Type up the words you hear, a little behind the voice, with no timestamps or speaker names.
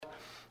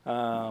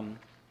know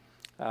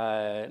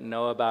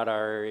about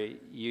our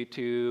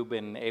YouTube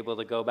and able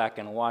to go back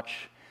and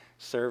watch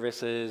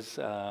services.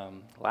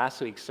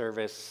 Last week's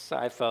service,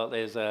 I felt,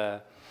 is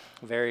a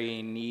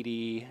very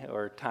needy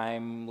or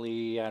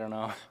timely,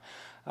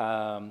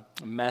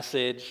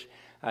 message.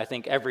 I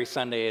think every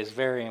Sunday is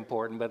very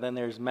important, but then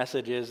there's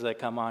messages that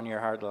come on your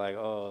heart like,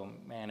 oh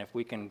man, if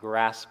we can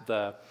grasp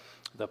the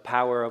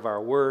power of our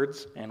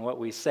words and what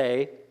we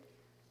say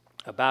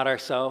about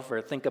ourselves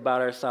or think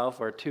about ourselves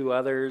or to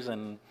others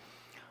and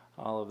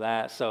all of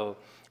that. So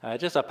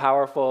there's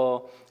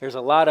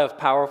a lot of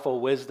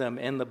powerful wisdom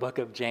in the book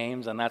of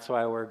James, and that's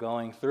why we're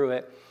going through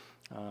it.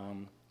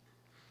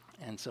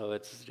 And so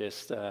it's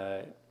just,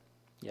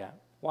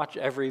 watch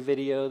every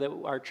video that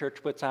our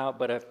church puts out,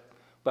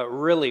 but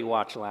really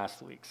watch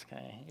last week's,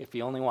 okay? If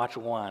you only watch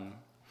one.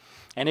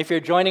 And if you're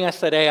joining us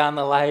today on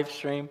the live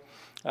stream,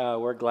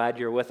 we're glad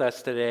you're with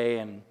us today,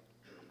 and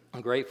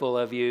I'm grateful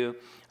of you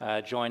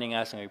joining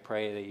us, and we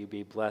pray that you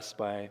be blessed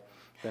by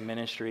the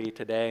ministry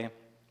today.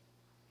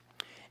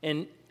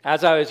 And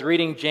as I was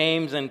reading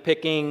James and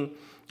picking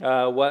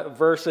what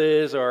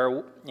verses,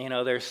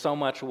 there's so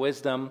much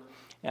wisdom,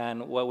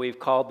 and what we've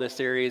called this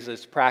series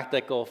is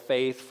Practical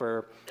Faith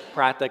for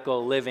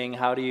Practical Living.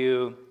 How do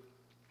you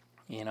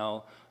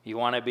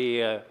want to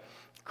be a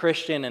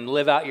Christian and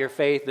live out your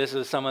faith? This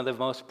is some of the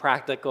most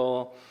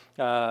practical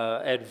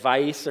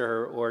advice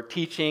or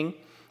teaching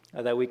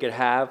that we could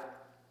have.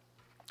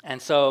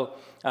 And so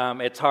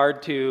it's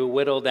hard to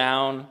whittle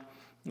down,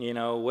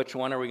 which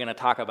one are we going to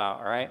talk about,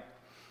 all right?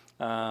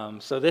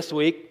 So this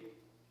week,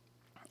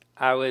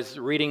 I was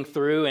reading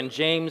through, and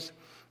James,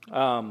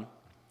 there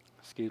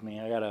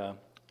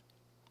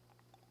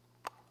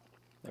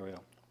we go.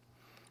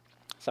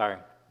 Sorry.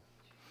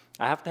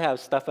 I have to have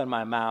stuff in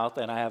my mouth,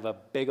 and I have a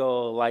big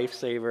old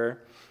Lifesaver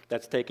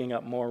that's taking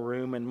up more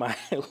room in my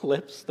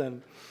lips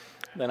than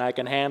I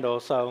can handle.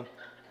 So,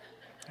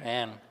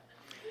 man,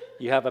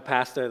 you have a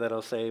pastor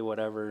that'll say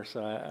whatever,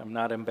 so I'm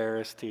not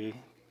embarrassed to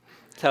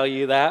tell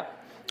you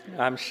that.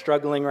 I'm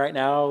struggling right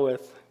now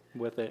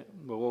with it,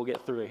 but we'll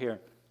get through it here.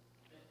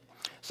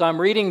 So I'm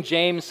reading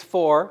James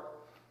 4,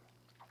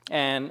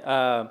 and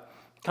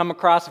come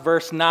across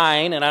verse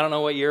 9, and I don't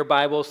know what your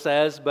Bible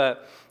says,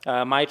 but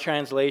my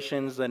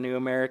translation's the New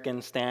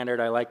American Standard.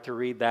 I like to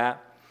read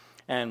that.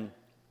 And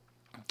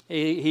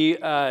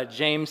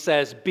James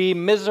says, "Be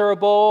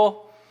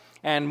miserable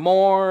and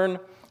mourn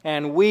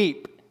and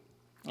weep."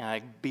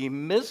 Be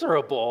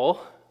miserable?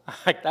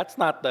 That's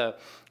not the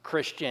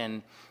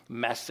Christian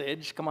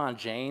message. Come on,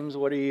 James,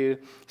 what are you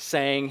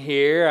saying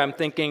here? I'm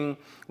thinking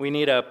we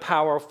need a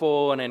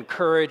powerful and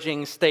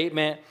encouraging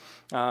statement.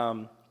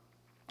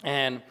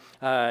 And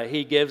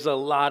he gives a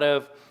lot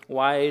of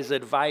wise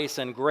advice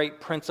and great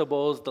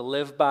principles to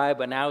live by,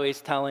 but now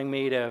he's telling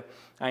me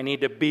I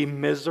need to be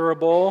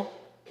miserable.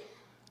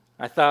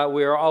 I thought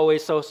we were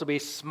always supposed to be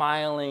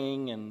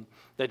smiling, and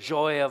the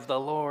joy of the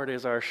Lord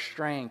is our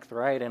strength,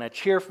 right? And a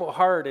cheerful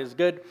heart is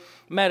good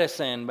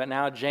medicine, but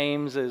now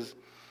James is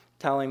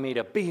telling me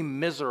to be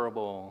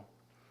miserable.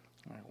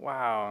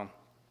 Wow.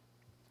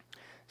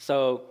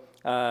 So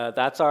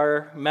that's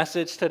our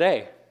message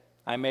today.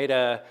 I made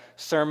a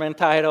sermon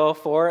title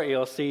for it.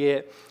 You'll see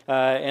it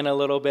in a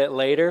little bit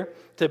later.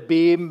 To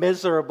be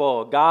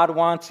miserable. God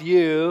wants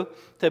you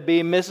to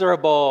be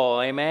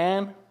miserable.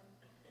 Amen?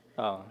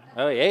 Oh,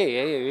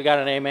 hey, you got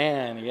an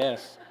amen.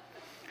 Yes.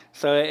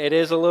 So it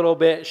is a little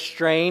bit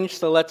strange.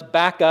 So let's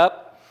back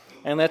up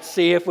and let's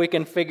see if we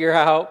can figure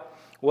out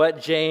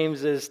what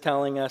James is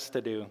telling us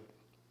to do.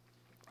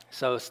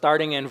 So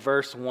starting in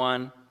verse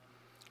 1,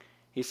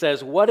 he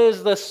says, "What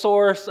is the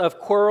source of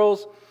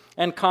quarrels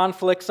and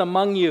conflicts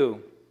among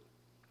you?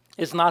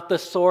 Is not the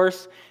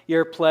source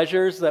your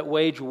pleasures that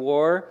wage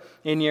war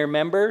in your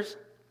members?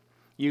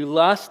 You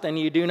lust and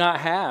you do not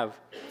have,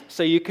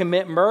 so you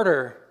commit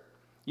murder.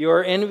 You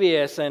are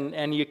envious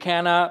and you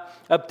cannot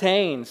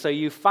obtain, so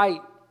you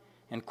fight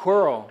and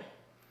quarrel.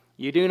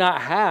 You do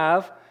not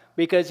have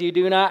because you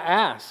do not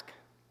ask.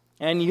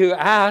 And you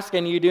ask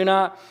and you do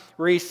not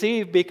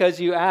receive because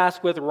you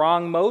ask with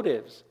wrong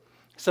motives,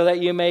 so that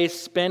you may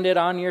spend it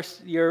on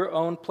your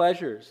own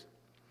pleasures.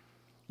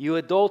 You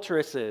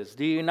adulteresses,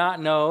 do you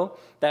not know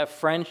that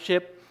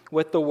friendship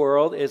with the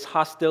world is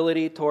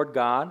hostility toward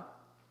God?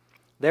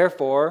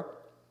 Therefore,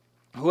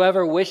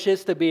 whoever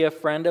wishes to be a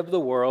friend of the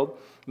world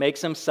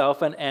makes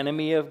himself an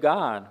enemy of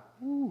God.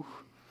 Ooh.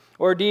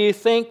 Or do you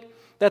think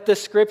that the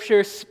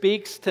Scripture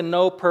speaks to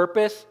no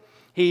purpose?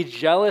 He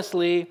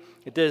jealously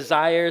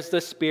desires the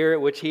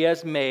Spirit which He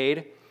has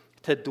made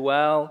to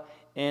dwell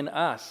in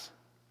us.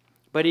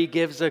 But He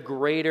gives a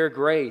greater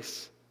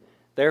grace.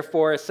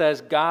 Therefore, it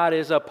says, God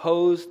is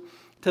opposed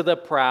to the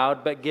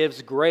proud, but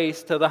gives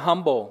grace to the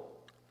humble.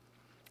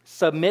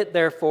 Submit,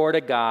 therefore,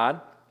 to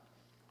God.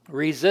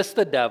 Resist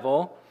the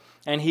devil,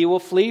 and he will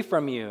flee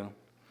from you.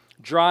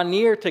 Draw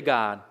near to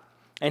God,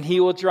 and He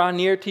will draw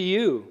near to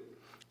you.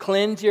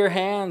 Cleanse your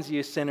hands,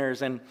 you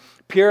sinners, and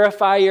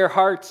purify your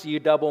hearts,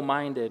 you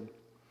double-minded.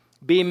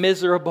 Be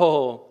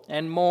miserable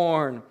and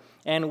mourn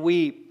and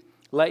weep.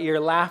 Let your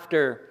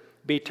laughter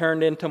be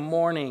turned into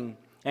mourning,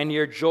 and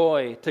your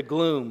joy to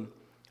gloom.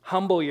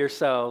 Humble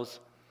yourselves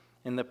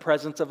in the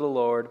presence of the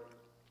Lord,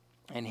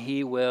 and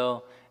he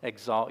will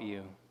exalt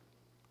you.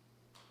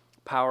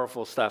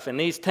 Powerful stuff. In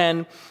these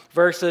 10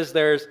 verses,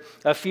 there's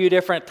a few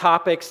different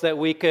topics that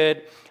we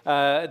could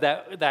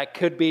that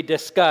could be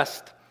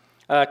discussed.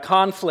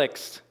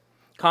 Conflicts.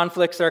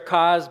 Conflicts are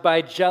caused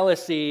by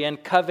jealousy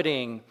and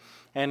coveting,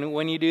 and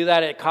when you do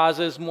that, it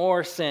causes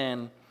more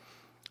sin.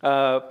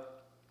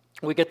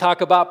 We could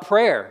talk about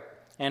prayer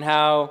and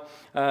how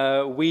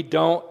we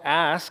don't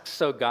ask,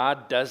 so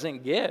God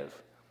doesn't give.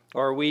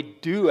 Or we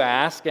do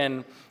ask,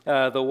 and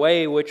the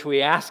way in which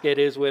we ask it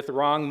is with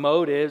wrong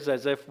motives,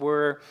 as if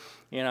we're,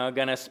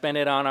 going to spend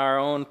it on our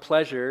own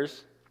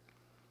pleasures.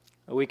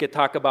 We could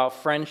talk about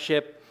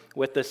friendship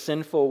with the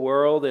sinful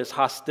world as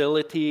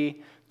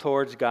hostility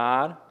towards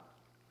God.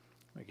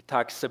 We could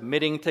talk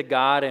submitting to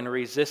God and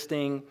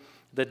resisting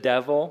the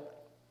devil,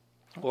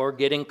 or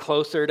getting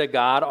closer to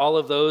God. All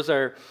of those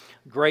are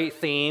great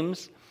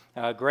themes,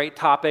 great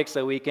topics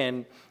that we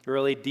can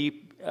really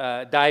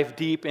dive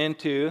deep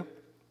into.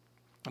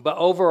 But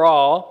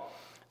overall,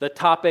 the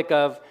topic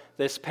of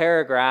this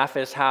paragraph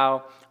is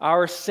how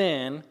our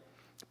sin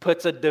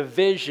puts a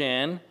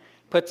division,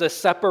 puts a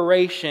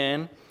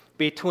separation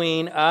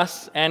between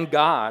us and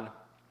God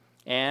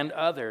and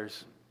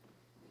others.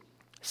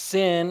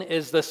 Sin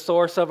is the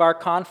source of our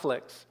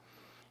conflicts.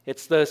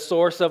 It's the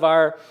source of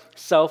our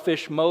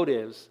selfish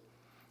motives.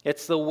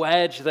 It's the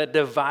wedge that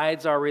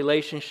divides our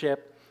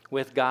relationship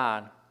with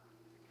God.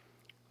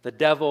 The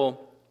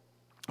devil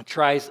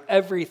tries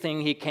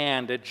everything he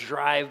can to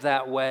drive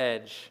that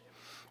wedge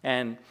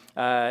and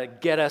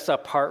get us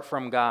apart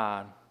from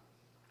God.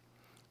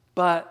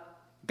 But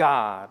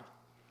God.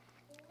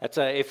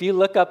 If you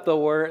look up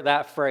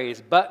that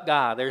phrase, but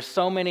God, there's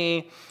so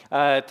many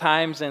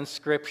times in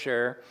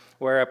Scripture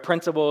where a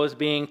principle is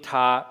being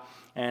taught,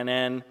 and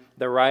then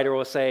the writer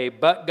will say,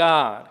 but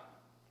God,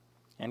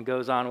 and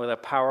goes on with a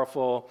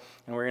powerful,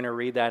 and we're going to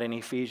read that in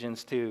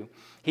Ephesians 2.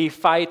 He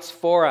fights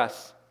for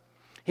us.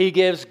 He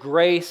gives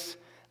grace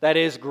that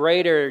is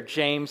greater,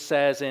 James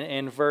says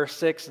in verse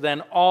 6,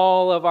 than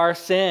all of our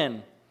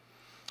sin.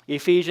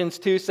 Ephesians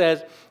 2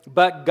 says,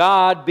 but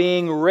God,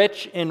 being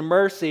rich in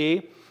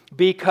mercy,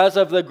 because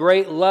of the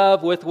great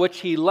love with which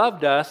he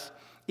loved us,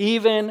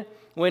 even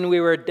when we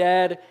were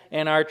dead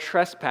in our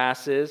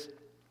trespasses,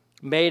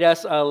 made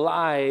us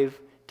alive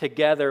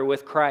together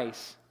with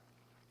Christ.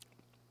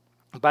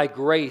 By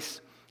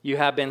grace you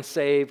have been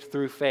saved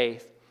through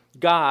faith.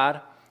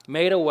 God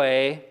made a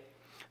way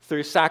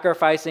through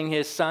sacrificing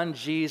his Son,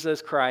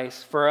 Jesus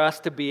Christ, for us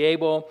to be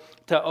able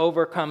to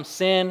overcome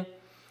sin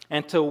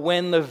and to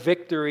win the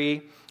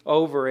victory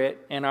over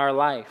it in our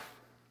life.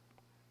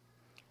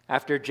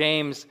 After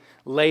James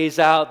lays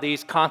out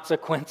these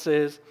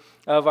consequences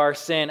of our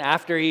sin,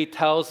 after he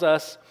tells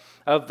us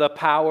of the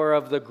power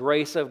of the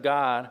grace of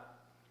God,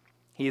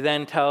 he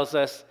then tells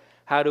us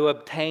how to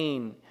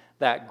obtain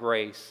that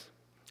grace,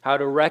 how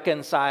to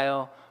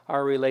reconcile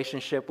our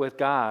relationship with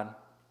God.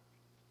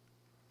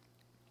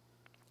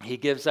 He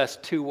gives us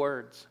 2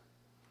 words.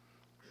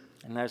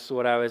 And that's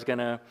what I was going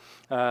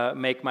to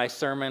make my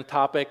sermon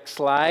topic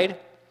slide.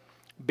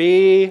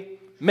 Be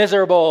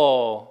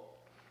miserable.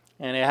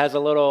 And it has a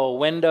little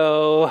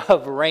window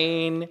of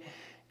rain,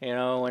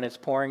 when it's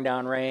pouring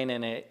down rain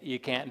and you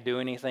can't do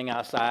anything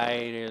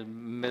outside. It's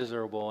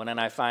miserable. And then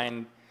I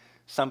find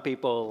some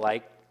people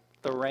like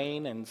the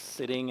rain and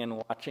sitting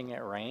and watching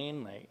it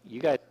rain. Like, you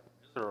guys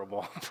are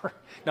miserable.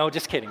 No,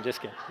 just kidding.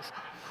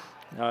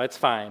 No, it's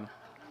fine.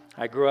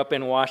 I grew up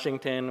in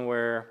Washington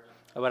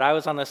but I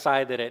was on the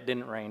side that it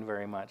didn't rain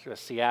very much.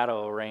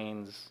 Seattle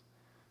rains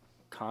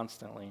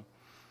constantly.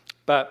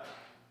 But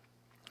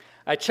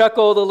I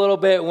chuckled a little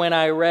bit when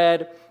I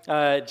read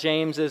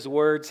James's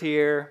words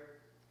here.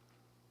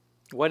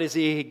 What is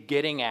he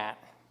getting at?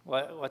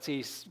 What's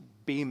he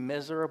be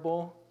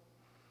miserable?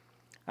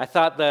 I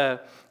thought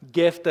the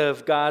gift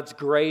of God's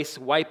grace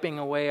wiping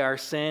away our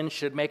sin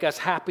should make us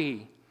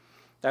happy,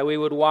 that we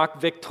would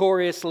walk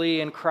victoriously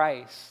in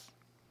Christ.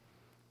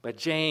 But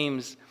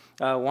James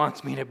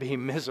wants me to be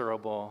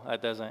miserable.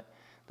 That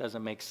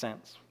doesn't make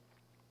sense.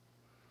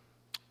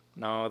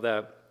 No,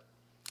 this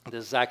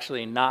is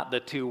actually not the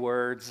 2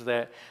 words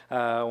that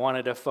I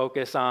wanted to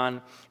focus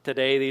on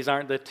today. These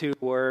aren't the 2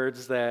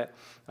 words that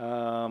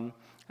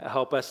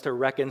help us to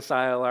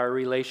reconcile our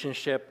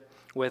relationship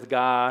with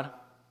God.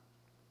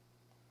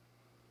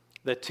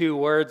 The 2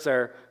 words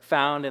are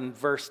found in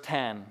verse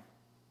 10,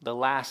 the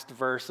last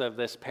verse of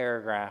this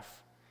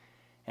paragraph.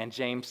 And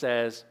James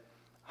says,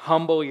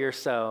 humble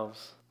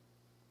yourselves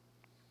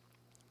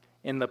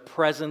in the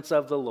presence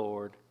of the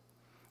Lord,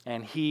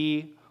 and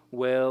he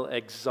will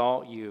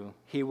exalt you.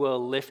 He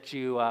will lift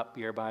you up,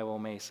 your Bible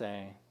may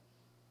say.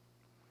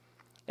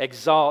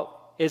 Exalt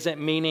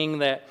isn't meaning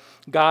that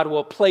God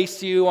will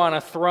place you on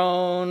a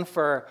throne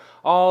for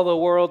all the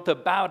world to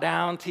bow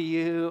down to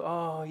you.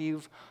 Oh,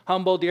 you've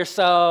humbled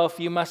yourself.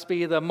 You must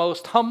be the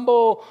most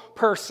humble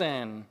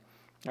person.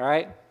 All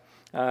right?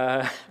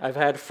 I've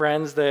had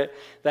friends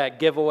that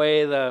give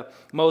away the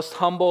most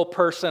humble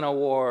person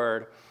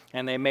award,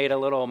 and they made a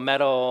little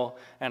medal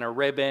and a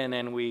ribbon,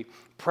 and we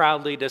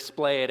proudly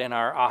display it in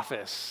our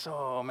office.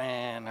 Oh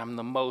man, I'm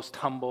the most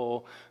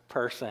humble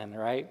person,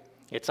 right?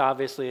 It's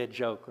obviously a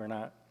joke. We're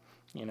not,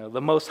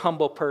 the most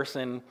humble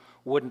person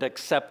wouldn't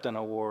accept an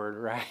award,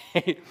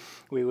 right?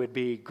 We would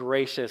be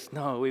gracious.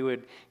 No, we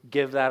would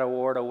give that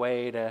award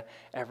away to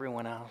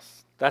everyone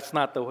else. That's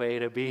not the way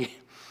to be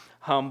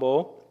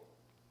humble.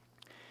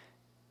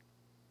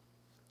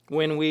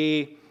 When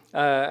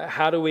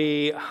how do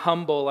we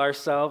humble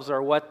ourselves,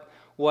 or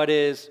what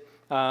is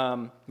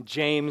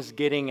James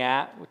getting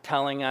at,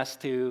 telling us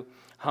to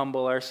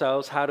humble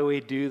ourselves? How do we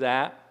do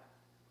that?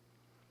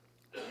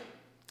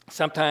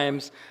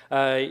 Sometimes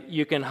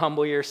you can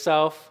humble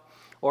yourself,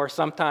 or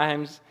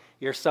sometimes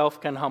yourself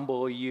can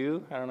humble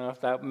you. I don't know if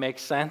that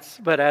makes sense,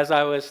 but as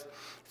I was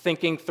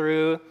thinking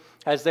through,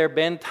 has there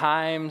been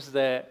times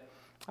that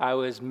I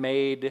was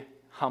made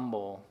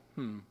humble?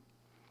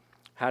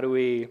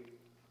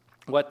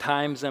 What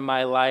times in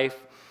my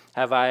life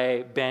have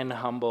I been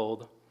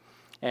humbled?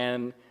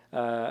 And,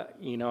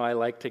 I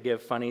like to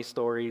give funny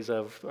stories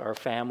of our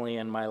family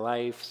and my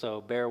life, so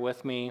bear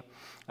with me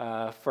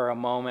for a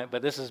moment.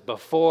 But this is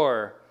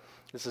before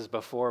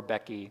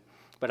Becky.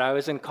 But I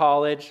was in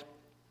college,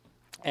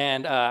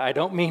 and I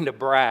don't mean to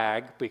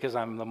brag because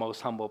I'm the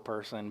most humble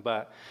person,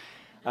 but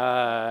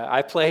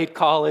I played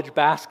college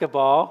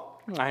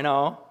basketball. I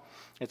know.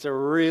 It's a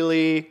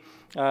really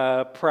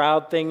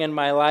proud thing in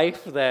my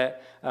life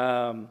that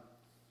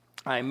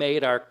I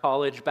made our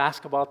college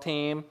basketball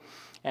team,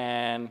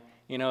 and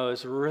it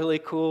was really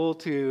cool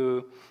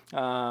to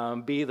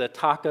be the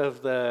talk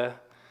of the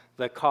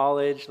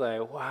college.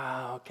 Like,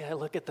 wow, okay,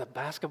 look at the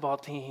basketball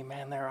team,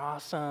 man, they're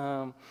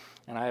awesome.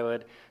 And I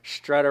would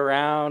strut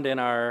around in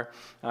our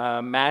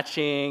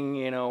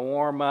matching,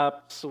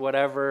 warm-ups,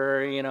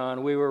 whatever,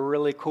 and we were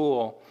really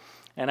cool.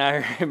 And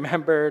I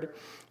remembered,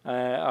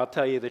 I'll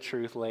tell you the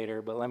truth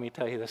later, but let me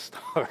tell you the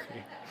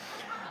story.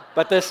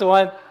 But this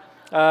one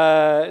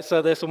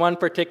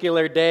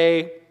particular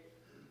day,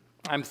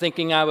 I'm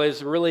thinking I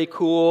was really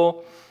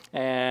cool,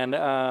 and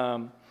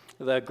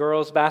the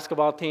girls'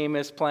 basketball team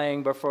is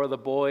playing before the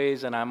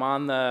boys, and I'm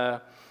on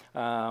the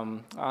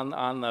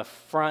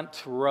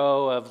front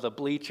row of the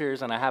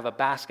bleachers, and I have a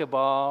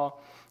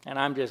basketball, and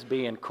I'm just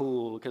being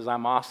cool because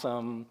I'm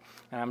awesome,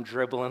 and I'm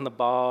dribbling the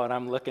ball, and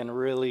I'm looking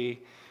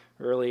really,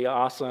 really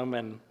awesome,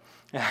 and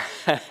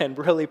and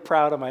really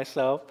proud of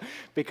myself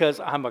because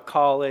I'm a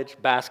college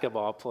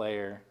basketball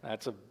player.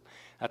 That's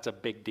a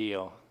big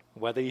deal.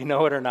 Whether you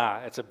know it or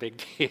not, it's a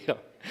big deal.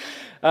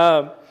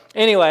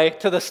 Anyway,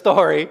 to the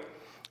story.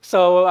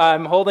 So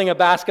I'm holding a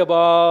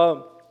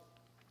basketball,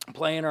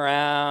 playing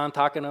around,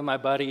 talking to my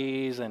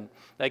buddies, and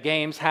the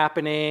game's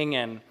happening.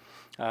 And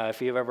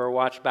if you've ever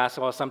watched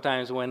basketball,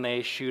 sometimes when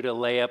they shoot a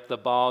layup, the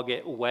ball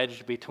gets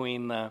wedged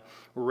between the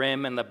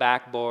rim and the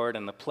backboard,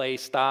 and the play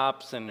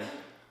stops. And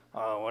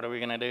what are we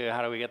going to do?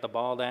 How do we get the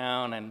ball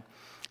down?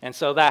 And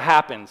so that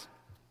happens.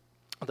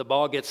 The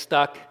ball gets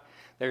stuck.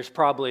 There's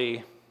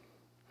probably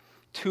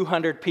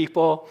 200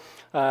 people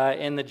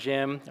in the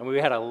gym, and we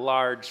had a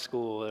large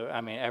school.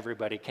 I mean,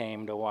 everybody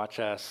came to watch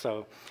us.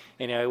 So,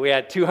 we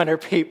had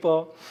 200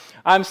 people.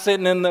 I'm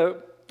sitting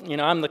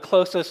I'm the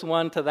closest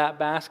one to that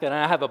basket, and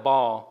I have a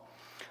ball.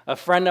 A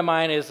friend of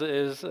mine is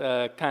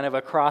kind of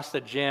across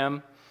the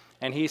gym,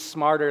 and he's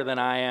smarter than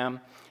I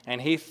am,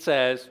 and he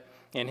says,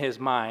 in his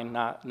mind,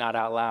 not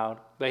out loud,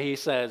 but he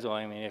says, well,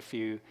 if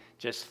you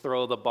just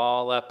throw the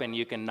ball up and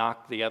you can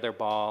knock the other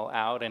ball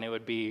out, and it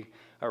would be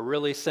a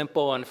really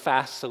simple and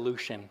fast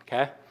solution,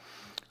 okay?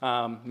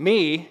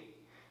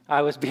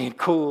 I was being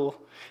cool,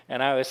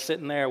 and I was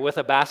sitting there with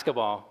a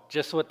basketball,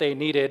 just what they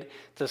needed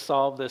to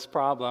solve this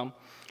problem.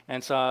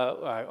 And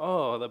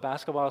so, the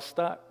basketball's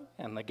stuck,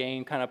 and the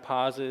game kind of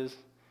pauses,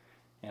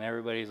 and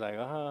everybody's like,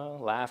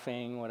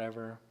 laughing,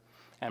 whatever.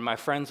 And my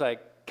friend's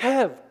like,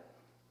 Kev,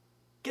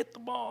 get the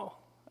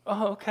ball.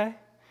 Oh, okay.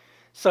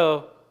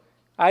 So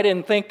I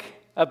didn't think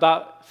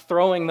about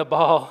throwing the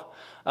ball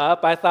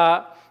up. I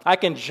thought I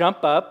can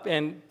jump up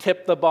and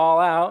tip the ball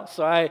out.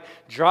 So I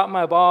drop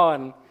my ball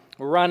and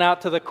run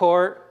out to the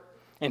court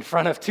in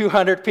front of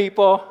 200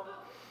 people.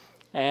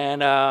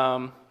 And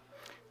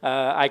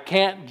I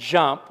can't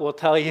jump, we'll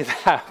tell you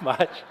that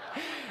much.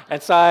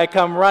 And so I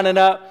come running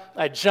up,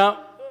 I jump,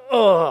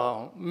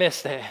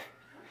 missed it.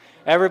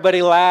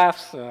 Everybody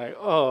laughs, like,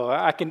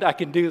 I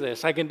can do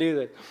this,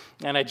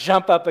 And I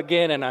jump up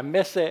again and I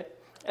miss it.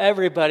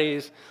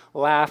 Everybody's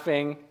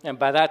laughing, and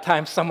by that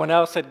time someone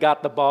else had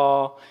got the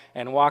ball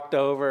and walked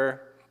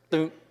over,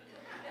 and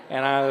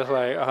I was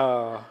like,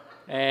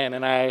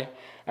 and I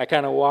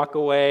kind of walk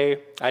away.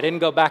 I didn't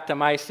go back to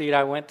my seat.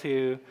 I went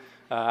to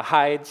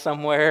hide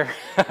somewhere.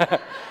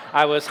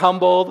 I was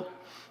humbled.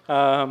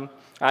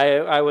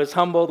 I was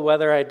humbled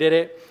whether I did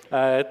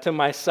it to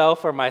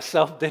myself or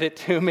myself did it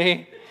to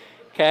me.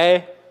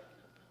 Okay?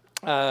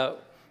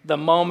 The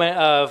moment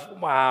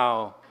of,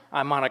 wow,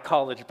 I'm on a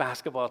college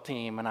basketball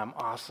team and I'm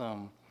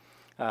awesome,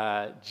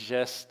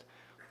 just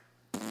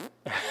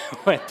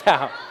went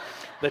down.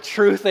 The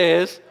truth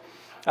is,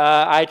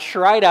 I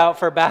tried out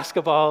for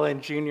basketball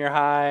in junior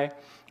high,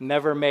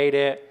 never made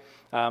it.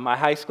 My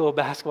high school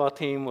basketball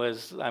team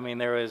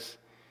there was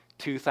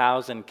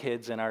 2,000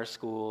 kids in our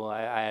school.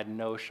 I had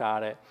no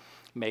shot at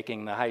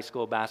making the high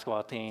school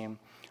basketball team.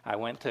 I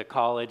went to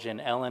college in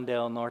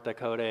Ellendale, North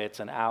Dakota. It's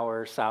an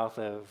hour south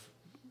of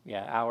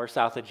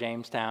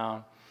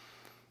Jamestown,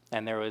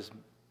 and there was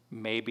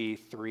maybe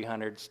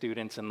 300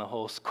 students in the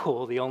whole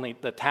school.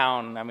 The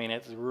town,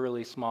 it's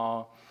really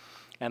small.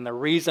 And the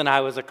reason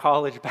I was a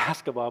college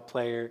basketball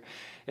player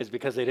is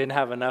because they didn't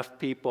have enough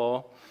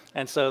people.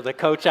 And so the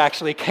coach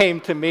actually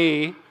came to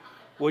me,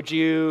 would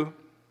you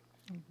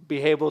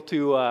be able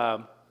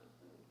to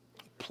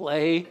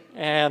play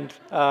and,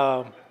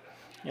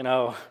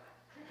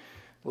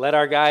 let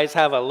our guys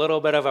have a little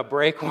bit of a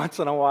break once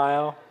in a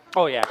while?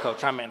 Oh yeah,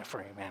 coach, I'm in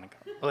for you, man.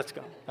 Let's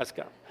go.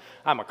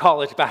 I'm a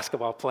college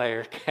basketball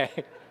player, okay?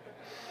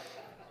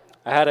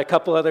 I had a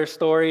couple other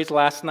stories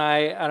last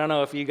night. I don't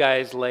know if you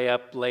guys lay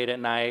up late at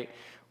night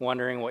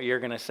wondering what you're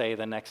going to say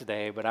the next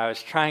day, but I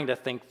was trying to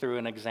think through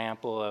an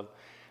example of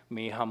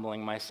me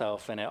humbling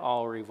myself, and it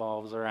all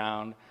revolves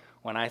around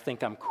when I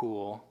think I'm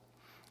cool,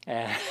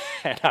 and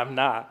I'm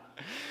not.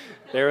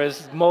 There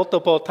was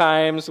multiple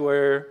times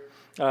where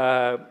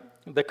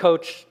the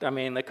coach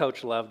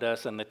loved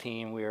us and the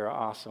team. We were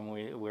awesome.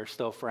 We're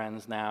still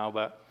friends now,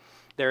 but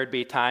there would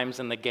be times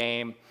in the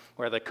game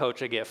where the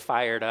coach would get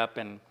fired up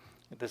and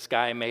this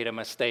guy made a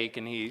mistake,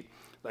 and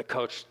the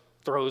coach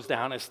throws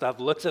down his stuff,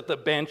 looks at the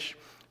bench.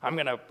 I'm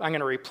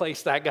gonna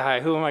replace that guy.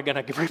 Who am I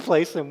gonna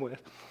replace him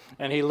with?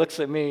 And he looks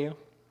at me.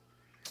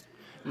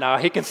 No,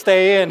 he can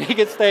stay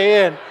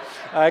in.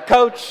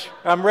 Coach,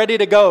 I'm ready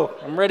to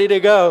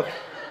go.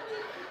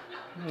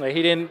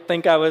 He didn't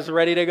think I was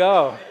ready to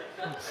go.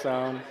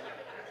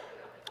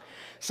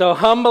 So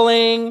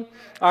humbling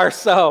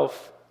ourselves,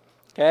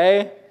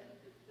 okay?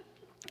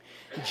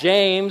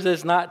 James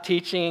is not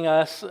teaching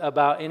us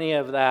about any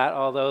of that,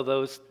 although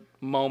those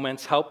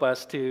moments help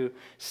us to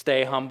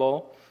stay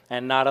humble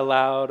and not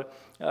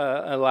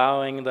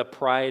allowing the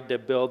pride to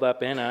build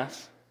up in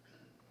us.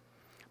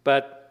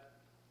 But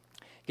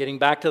getting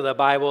back to the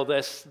Bible,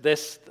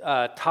 this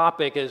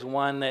topic is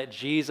one that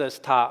Jesus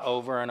taught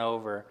over and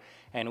over.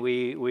 And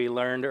we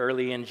learned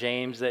early in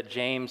James that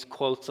James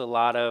quotes a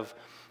lot of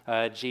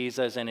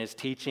Jesus and his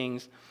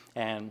teachings,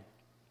 and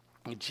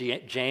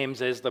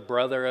James is the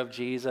brother of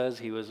Jesus.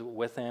 He was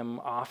with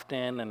him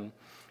often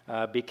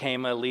and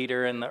became a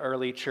leader in the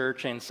early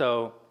church. And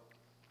so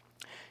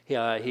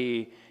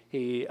he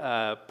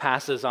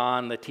passes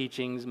on the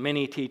teachings,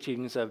 many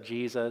teachings of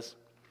Jesus.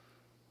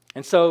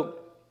 And so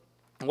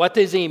what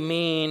does he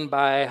mean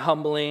by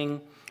humbling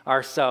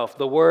ourselves?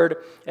 The word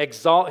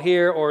exalt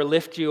here, or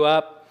lift you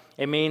up,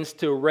 it means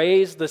to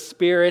raise the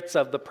spirits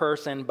of the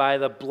person by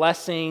the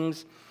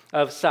blessings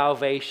of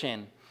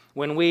salvation.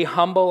 When we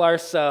humble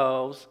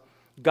ourselves,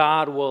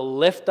 God will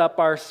lift up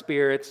our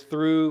spirits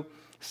through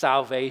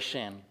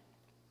salvation.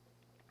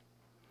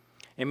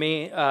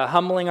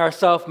 Humbling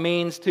ourselves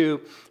means to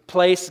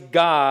place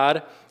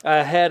God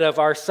ahead of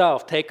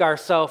ourselves, take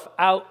ourselves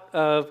out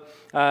of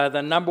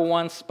the number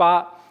one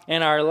spot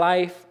in our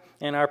life,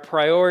 in our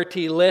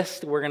priority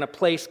list. We're going to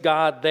place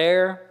God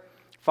there,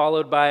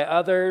 followed by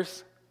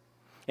others.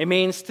 It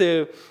means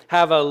to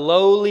have a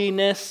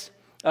lowliness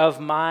of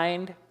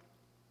mind.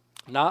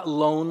 Not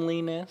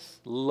loneliness,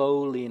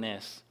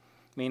 lowliness,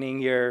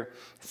 meaning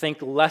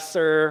think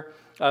lesser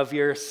of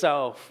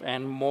yourself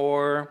and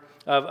more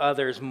of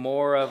others,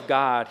 more of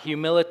God.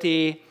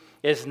 Humility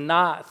is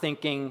not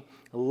thinking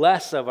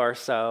less of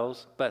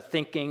ourselves, but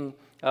thinking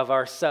of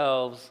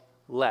ourselves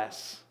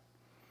less.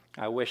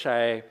 I wish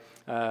I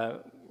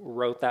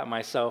wrote that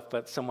myself,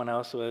 but someone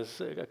else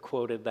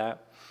quoted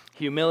that.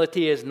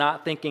 Humility is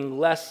not thinking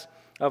less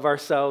of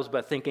ourselves,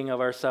 but thinking of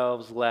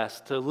ourselves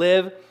less. To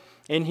live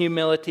in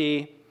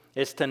humility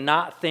is to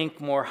not think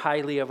more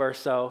highly of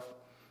ourselves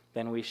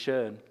than we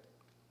should.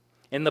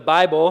 In the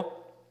Bible,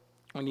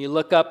 when you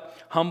look up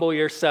humble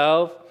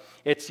yourself,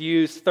 it's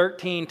used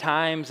 13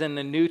 times in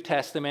the New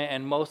Testament,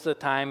 and most of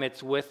the time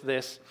it's with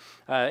this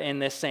in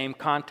this same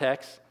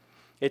context.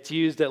 It's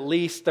used at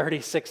least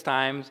 36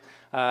 times.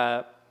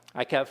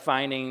 I kept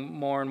finding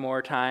more and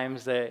more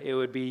times that it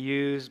would be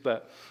used,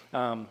 but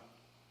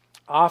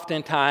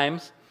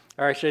oftentimes,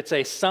 or I should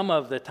say some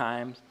of the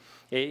times,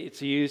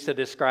 it's used to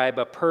describe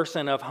a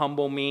person of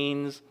humble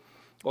means,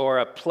 or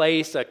a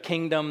place, a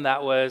kingdom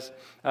that was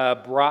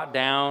brought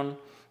down,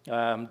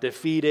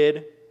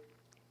 defeated.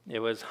 It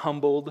was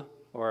humbled,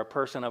 or a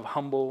person of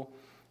humble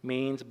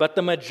means. But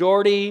the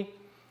majority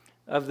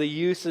of the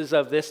uses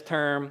of this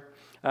term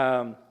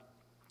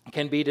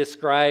can be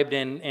described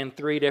in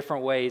three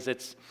different ways.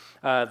 It's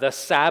the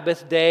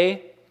Sabbath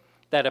day,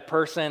 that a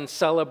person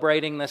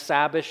celebrating the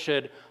Sabbath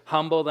should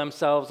humble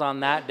themselves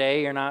on that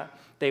day.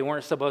 They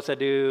weren't supposed to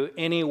do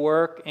any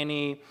work,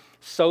 any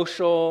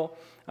social,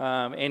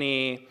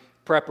 any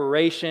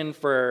preparation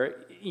for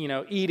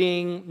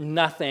eating,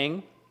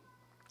 nothing.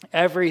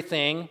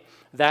 Everything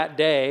that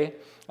day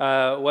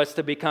was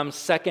to become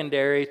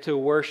secondary to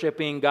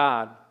worshiping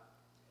God.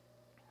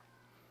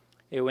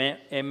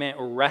 It meant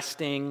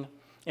resting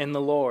in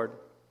the Lord.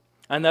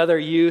 Another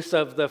use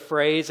of the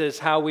phrase is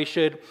how we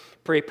should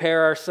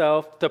prepare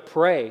ourselves to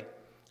pray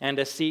and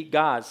to seek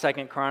God.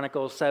 2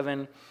 Chronicles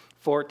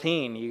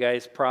 7:14. You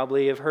guys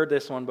probably have heard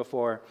this one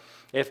before.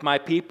 If my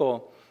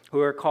people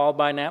who are called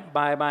by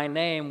my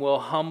name will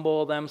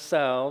humble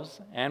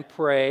themselves and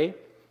pray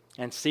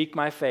and seek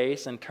my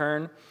face and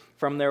turn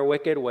from their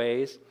wicked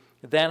ways,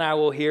 then I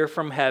will hear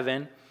from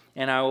heaven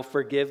and I will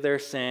forgive their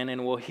sin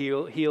and will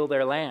heal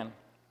their land.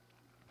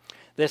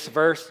 This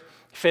verse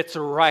fits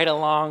right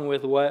along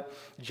with what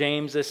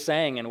James is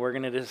saying, and we're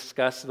going to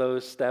discuss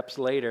those steps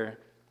later.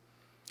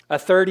 A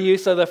third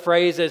use of the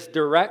phrase is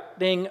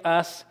directing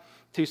us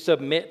to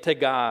submit to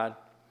God.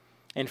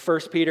 In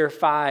 1 Peter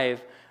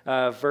 5,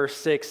 verse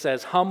 6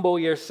 says, "Humble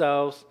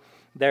yourselves,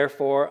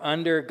 therefore,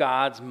 under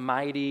God's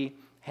mighty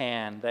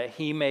hand, that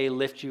he may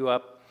lift you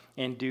up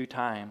in due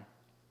time."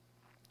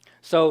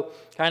 So,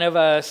 kind of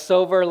a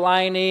silver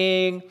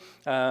lining,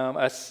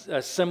 a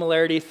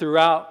similarity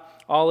throughout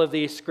all of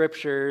these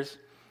scriptures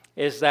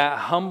is that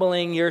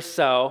humbling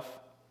yourself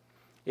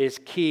is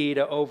key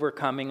to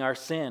overcoming our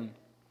sin.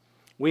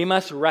 We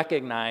must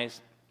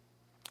recognize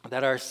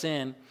that our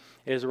sin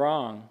is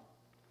wrong.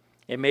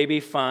 It may be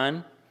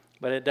fun,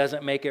 but it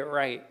doesn't make it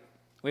right.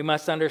 We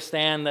must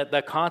understand that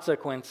the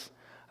consequence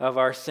of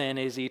our sin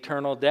is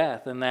eternal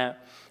death, and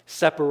that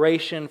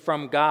separation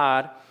from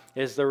God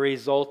is the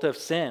result of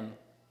sin.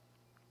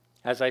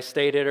 As I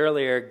stated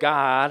earlier,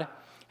 God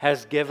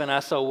has given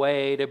us a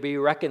way to be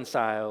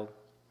reconciled.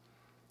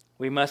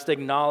 We must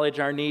acknowledge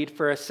our need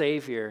for a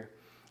Savior,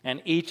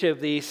 and each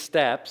of these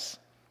steps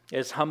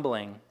is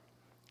humbling.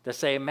 To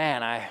say,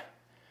 man,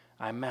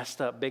 I messed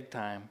up big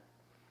time.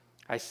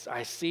 I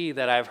see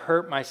that I've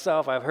hurt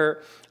myself, I've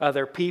hurt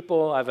other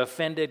people, I've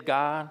offended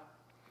God.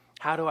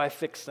 How do I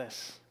fix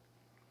this?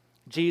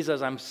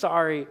 Jesus, I'm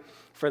sorry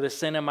for the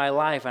sin in my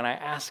life, and I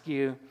ask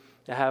you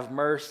to have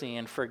mercy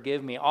and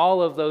forgive me.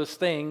 All of those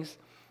things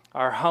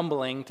are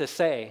humbling to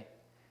say,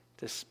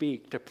 to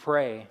speak, to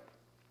pray.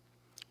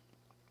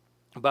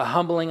 But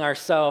humbling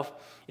ourselves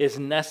is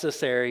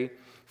necessary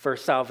for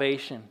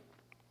salvation.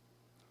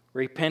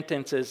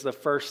 Repentance is the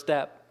first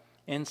step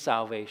in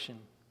salvation.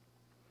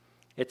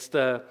 It's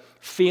the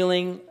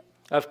feeling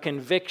of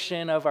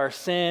conviction of our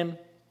sin,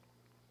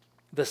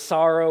 the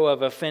sorrow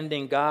of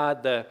offending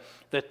God, the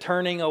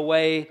turning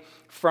away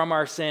from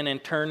our sin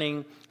and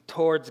turning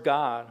towards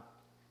God.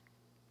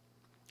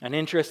 An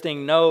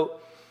interesting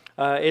note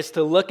is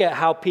to look at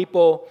how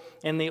people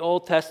in the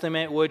Old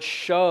Testament would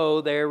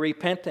show their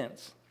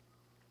repentance.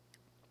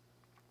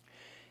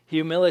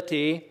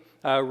 Humility,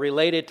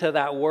 related to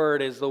that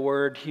word, is the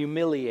word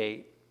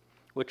humiliate,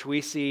 which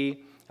we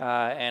see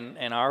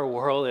in our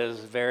world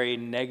is a very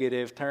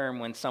negative term.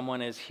 When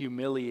someone is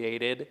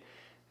humiliated,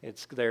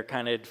 they're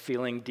kind of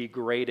feeling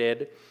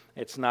degraded.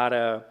 It's not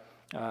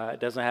it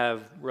doesn't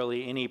have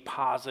really any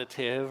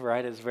positive,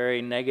 right? It's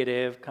very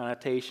negative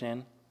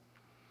connotation.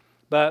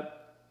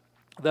 But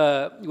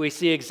we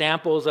see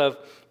examples of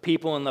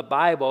people in the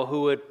Bible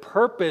who would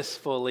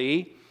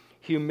purposefully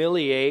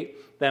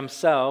humiliate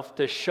themselves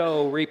to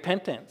show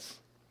repentance.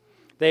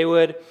 They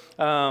would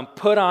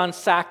put on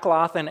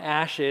sackcloth and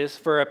ashes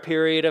for a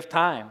period of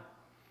time.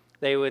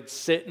 They would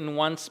sit in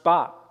one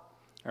spot,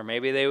 or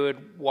maybe they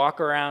would walk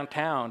around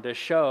town to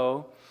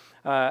show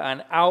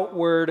an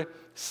outward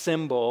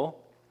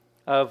symbol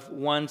of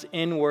one's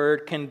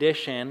inward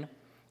condition,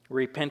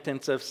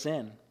 repentance of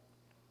sin.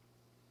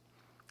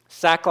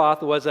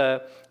 Sackcloth was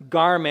a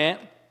garment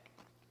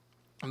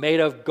made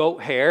of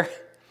goat hair,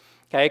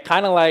 okay,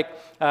 kind of like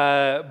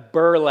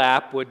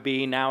burlap would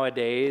be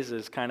nowadays,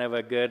 is kind of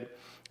a good,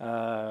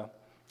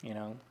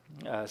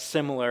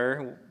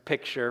 similar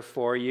picture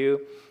for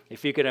you.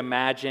 If you could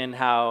imagine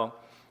how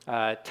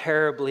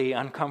terribly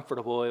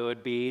uncomfortable it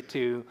would be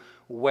to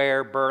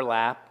wear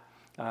burlap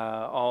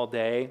all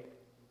day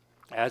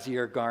as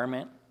your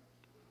garment.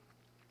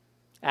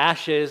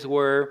 Ashes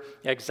were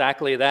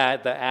exactly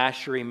that. The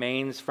ash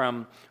remains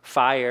from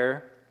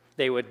fire.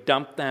 They would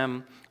dump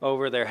them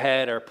over their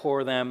head or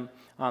pour them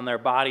on their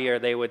body, or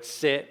they would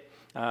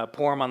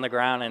pour them on the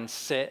ground and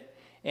sit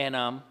in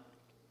them.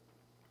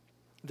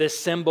 This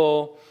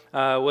symbol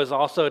was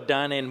also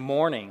done in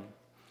mourning,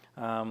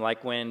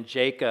 like when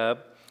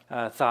Jacob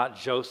thought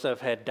Joseph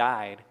had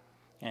died,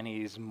 and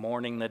he's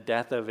mourning the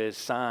death of his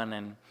son,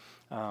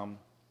 and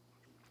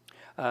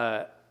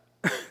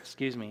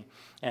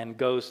and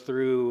goes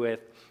through with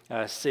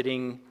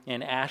sitting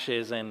in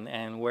ashes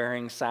and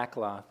wearing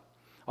sackcloth.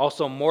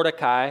 Also,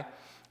 Mordecai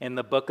in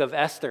the book of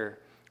Esther,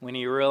 when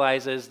he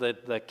realizes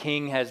that the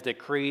king has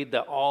decreed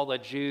that all the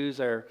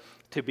Jews are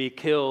to be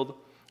killed,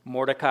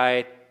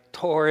 Mordecai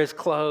tore his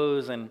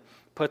clothes and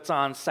puts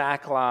on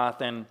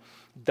sackcloth and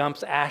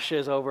dumps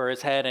ashes over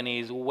his head, and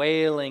he's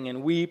wailing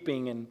and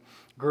weeping and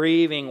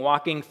grieving,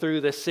 walking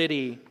through the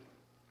city.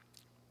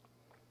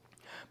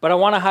 But I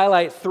want to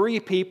highlight 3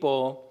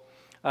 people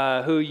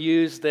who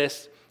use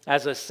this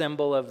as a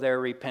symbol of their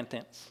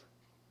repentance.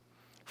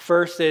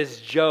 First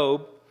is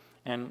Job,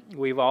 and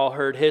we've all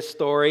heard his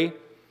story,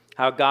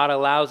 how God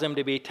allows him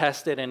to be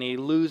tested and he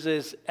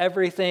loses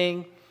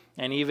everything,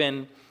 and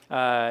even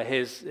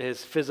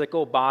his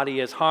physical body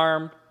is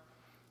harmed.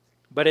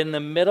 But in the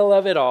middle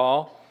of it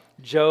all,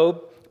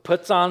 Job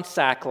puts on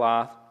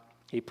sackcloth,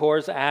 he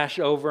pours ash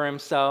over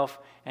himself,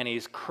 and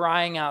he's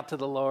crying out to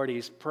the Lord,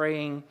 he's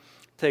praying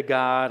to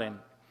God, and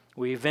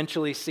we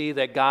eventually see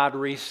that God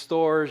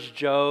restores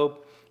Job.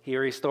 He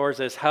restores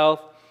his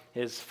health,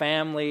 his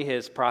family,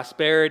 his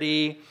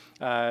prosperity,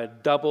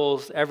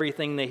 doubles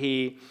everything that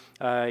he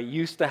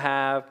used to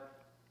have.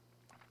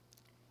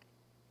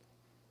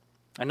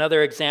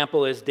 Another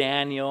example is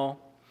Daniel.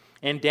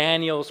 In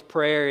Daniel's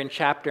prayer in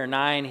chapter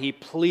 9, he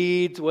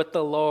pleads with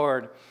the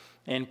Lord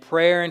in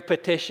prayer and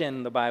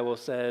petition, the Bible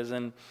says,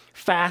 and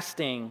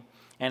fasting,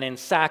 and in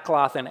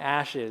sackcloth and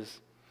ashes.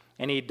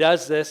 And he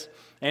does this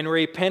in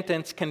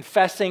repentance,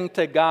 confessing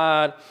to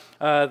God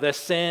the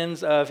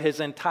sins of his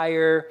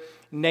entire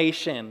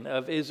nation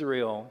of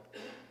Israel.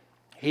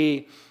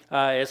 He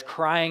is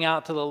crying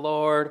out to the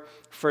Lord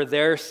for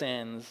their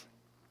sins.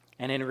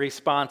 And in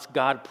response,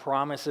 God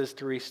promises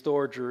to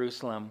restore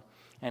Jerusalem.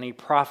 And he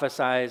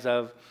prophesies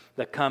of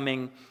the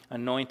coming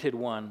anointed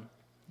one,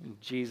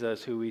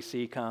 Jesus, who we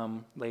see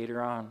come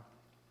later on.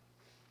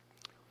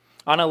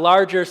 On a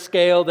larger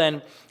scale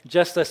than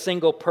just a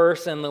single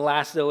person, the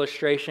last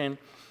illustration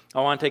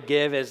I want to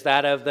give is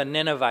that of the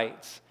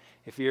Ninevites.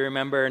 If you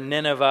remember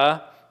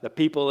Nineveh, the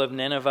people of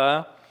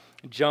Nineveh,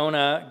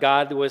 Jonah,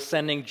 God was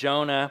sending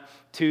Jonah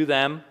to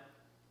them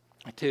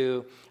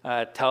to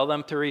tell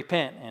them to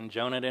repent, and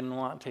Jonah didn't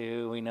want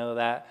to. We know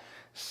that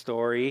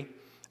story.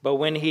 But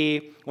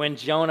when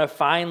Jonah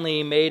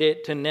finally made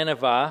it to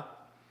Nineveh,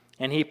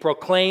 and he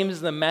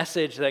proclaims the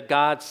message that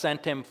God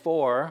sent him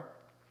for,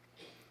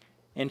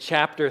 in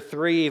chapter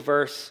 3,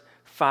 verse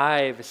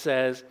 5, it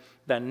says,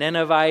 the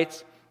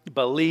Ninevites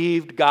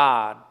believed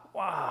God.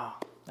 Wow,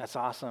 that's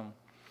awesome.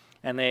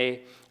 And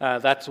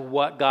that's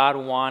what God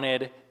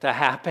wanted to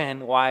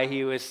happen, why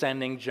he was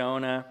sending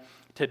Jonah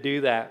to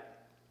do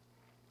that.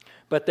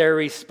 But their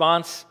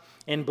response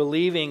in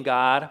believing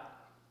God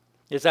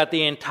is that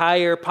the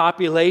entire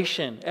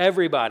population,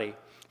 everybody,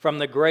 from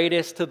the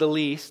greatest to the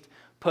least,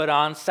 put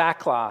on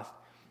sackcloth.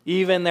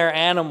 Even their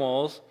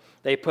animals,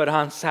 they put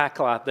on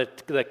sackcloth.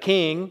 The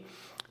king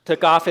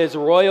took off his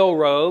royal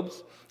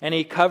robes, and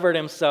he covered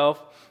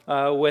himself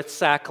with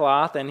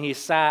sackcloth, and he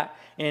sat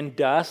in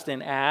dust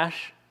and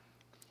ash.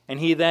 And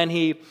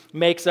he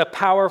makes a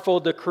powerful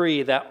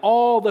decree that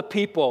all the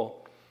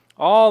people,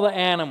 all the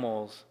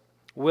animals,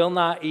 will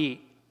not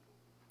eat.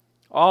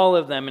 All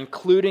of them,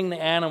 including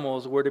the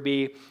animals, were to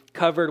be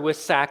covered with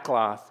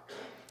sackcloth.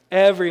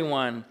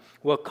 Everyone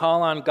will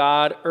call on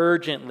God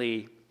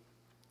urgently.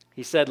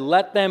 He said,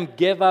 let them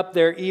give up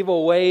their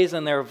evil ways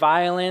and their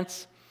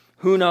violence.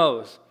 Who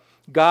knows?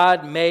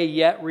 God may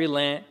yet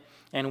relent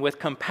and with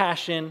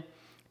compassion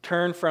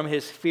turn from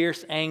his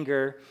fierce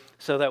anger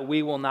so that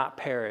we will not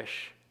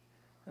perish.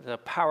 It's a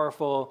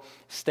powerful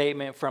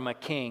statement from a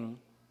king.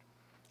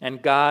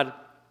 And God,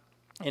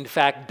 in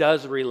fact,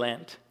 does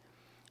relent.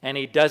 And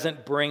he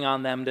doesn't bring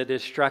on them the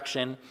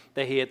destruction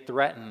that he had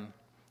threatened.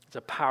 It's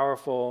a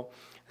powerful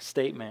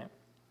statement.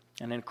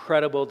 An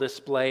incredible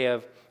display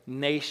of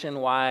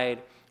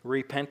nationwide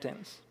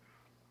repentance.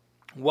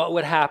 What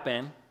would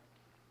happen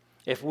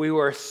if we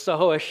were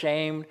so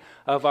ashamed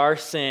of our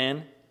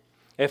sin,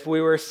 if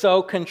we were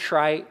so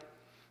contrite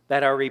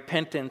that our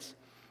repentance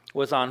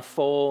was on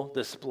full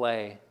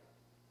display?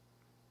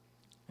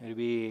 It'd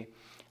be,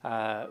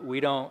 we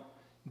don't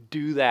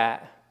do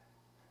that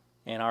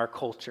in our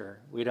culture.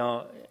 We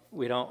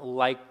don't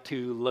like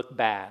to look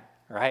bad,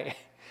 right?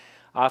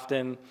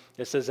 Often,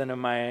 this isn't in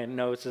my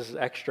notes, this is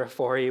extra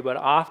for you, but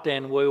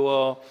often we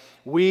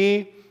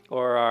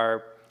or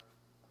our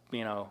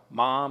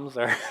moms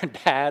or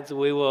dads,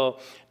 we will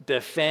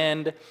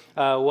defend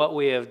what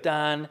we have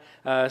done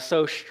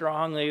so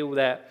strongly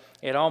that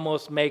it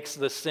almost makes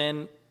the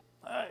sin,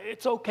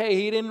 it's okay,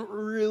 he didn't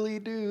really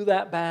do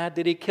that bad.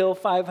 Did he kill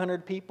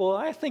 500 people?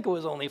 I think it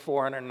was only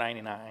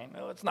 499.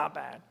 No, it's not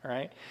bad,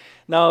 right?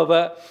 No,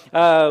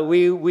 but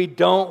we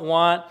don't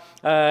want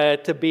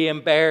to be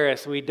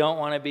embarrassed. We don't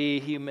want to be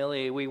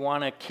humiliated. We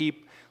want to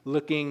keep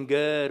looking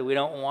good. We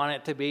don't want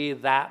it to be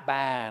that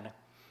bad.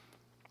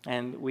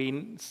 And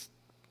we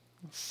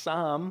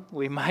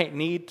might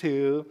need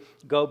to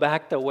go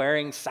back to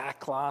wearing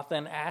sackcloth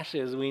and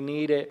ashes. We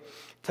need it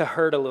to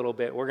hurt a little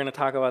bit. We're going to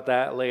talk about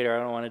that later.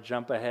 I don't want to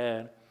jump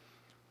ahead.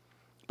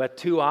 But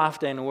too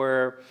often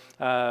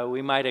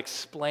we might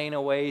explain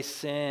away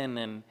sin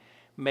and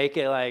make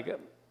it like,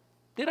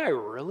 did I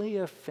really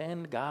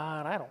offend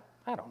God?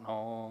 I don't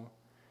know.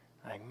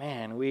 Like,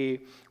 man,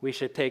 we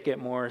should take it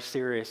more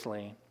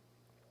seriously.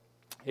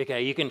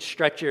 Okay, you can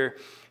stretch your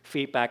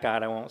feet back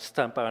out. I won't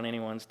stump on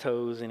anyone's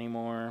toes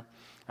anymore.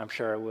 I'm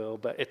sure I will,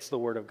 but it's the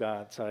Word of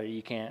God, so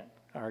you can't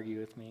argue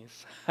with me.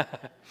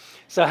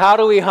 So how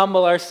do we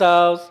humble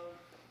ourselves?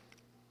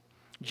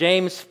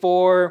 James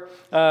 4,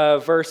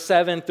 verse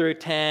 7 through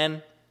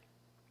 10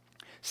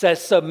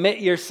 says, submit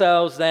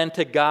yourselves then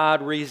to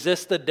God,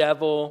 resist the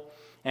devil,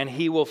 and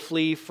he will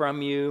flee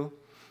from you.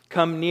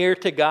 Come near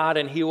to God,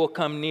 and he will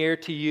come near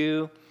to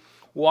you.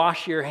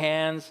 Wash your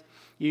hands,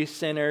 you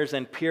sinners,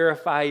 and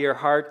purify your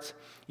hearts,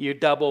 you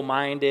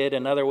double-minded.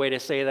 Another way to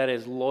say that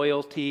is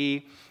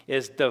loyalty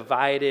is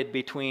divided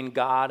between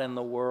God and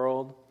the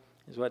world,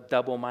 is what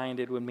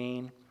double-minded would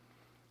mean.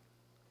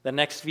 The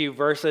next few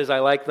verses, I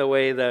like the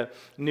way the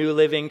New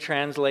Living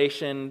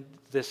Translation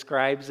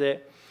describes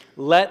it.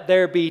 Let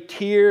there be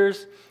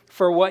tears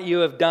for what you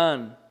have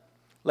done.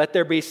 Let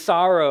there be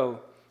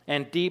sorrow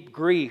and deep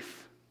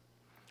grief.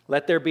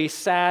 Let there be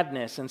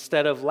sadness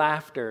instead of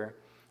laughter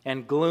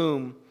and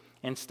gloom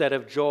instead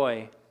of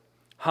joy.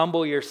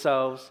 Humble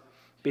yourselves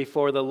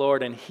before the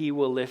Lord, and he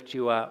will lift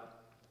you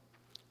up.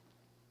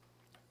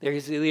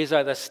 These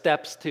are the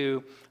steps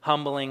to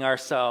humbling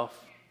ourselves.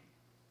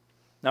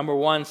 Number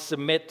one,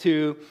 submit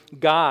to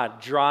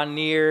God. Draw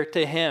near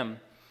to him.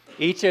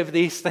 Each of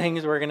these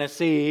things we're going to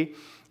see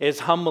is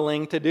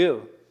humbling to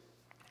do,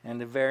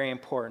 and very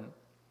important.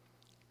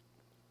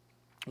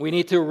 We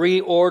need to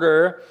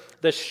reorder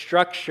the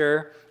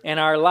structure in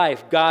our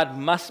life. God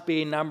must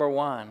be number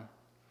one,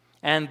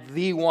 and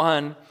the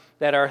one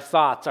that our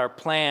thoughts, our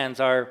plans,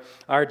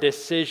 our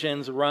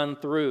decisions run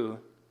through.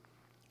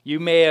 You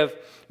may have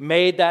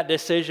made that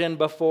decision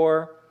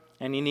before,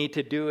 and you need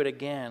to do it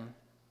again.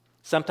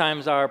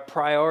 Sometimes our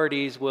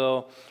priorities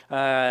will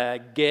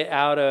get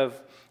out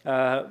of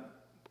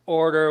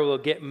order, will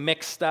get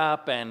mixed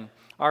up, and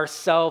our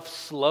self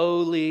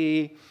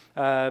slowly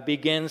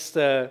begins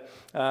to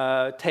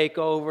take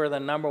over the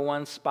number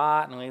one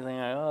spot, and we think,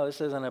 oh, this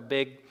isn't a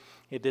big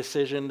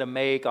decision to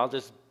make. I'll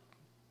just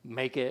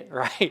make it,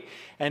 right?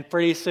 And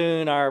pretty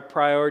soon our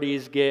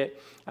priorities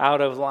get out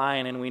of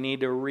line, and we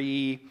need to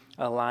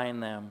realign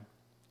them.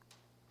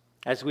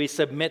 As we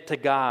submit to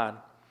God,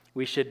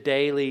 we should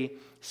daily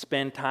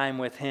spend time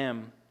with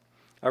him.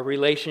 A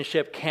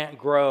relationship can't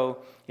grow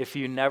if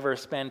you never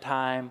spend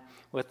time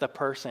with the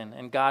person.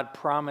 And God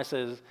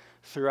promises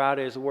throughout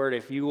his word,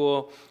 if you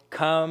will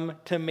come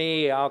to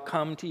me, I'll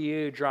come to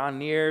you. Draw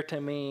near to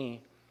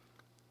me.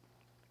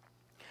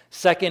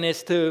 Second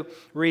is to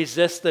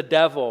resist the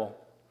devil.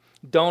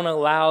 Don't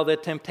allow the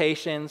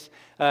temptations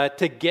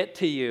to get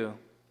to you.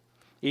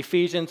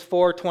 Ephesians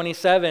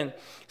 4:27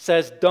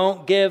 says,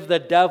 don't give the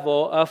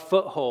devil a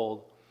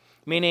foothold.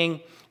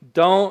 Meaning,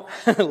 don't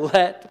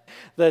let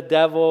the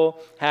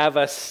devil have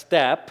a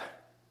step.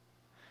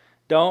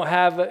 Don't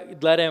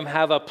let him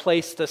have a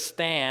place to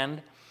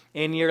stand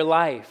in your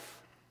life.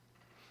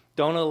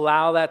 Don't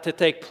allow that to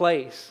take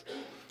place.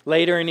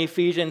 Later in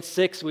Ephesians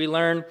 6, we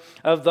learn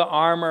of the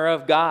armor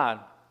of God.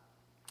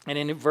 And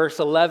in verse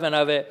 11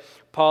 of it,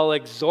 Paul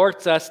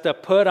exhorts us to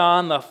put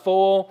on the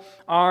full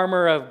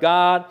armor of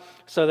God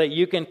so that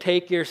you can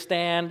take your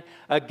stand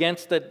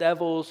against the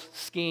devil's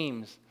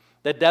schemes.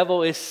 The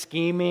devil is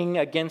scheming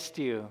against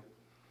you.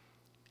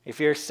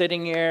 If you're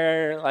sitting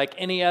here like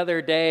any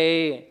other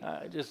day,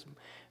 just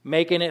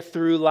making it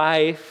through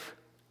life,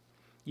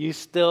 you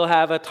still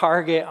have a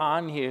target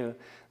on you.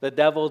 The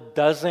devil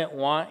doesn't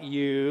want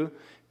you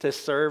to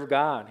serve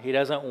God. He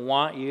doesn't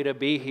want you to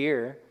be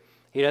here.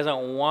 He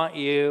doesn't want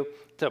you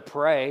to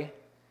pray.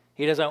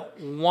 He doesn't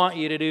want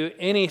you to do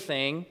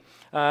anything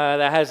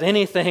that has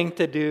anything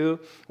to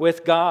do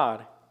with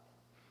God.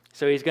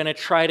 So he's going to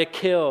try to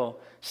kill,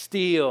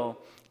 steal,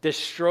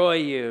 destroy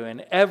you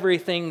and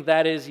everything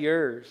that is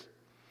yours.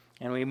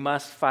 And we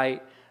must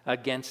fight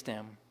against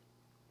him.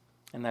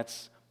 And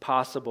that's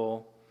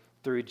possible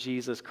through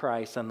Jesus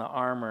Christ and the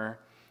armor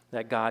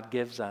that God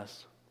gives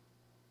us.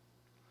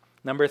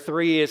 Number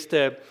 3 is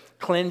to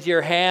cleanse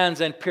your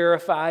hands and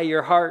purify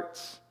your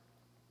hearts.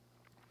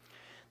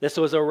 This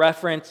was a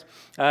reference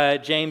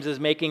James is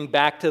making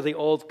back to the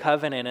Old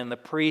Covenant, and the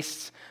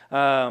priests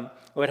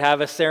would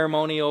have a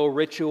ceremonial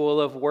ritual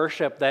of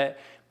worship that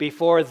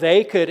before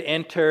they could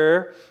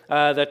enter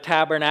the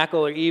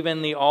tabernacle or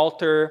even the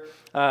altar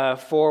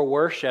for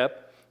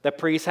worship, the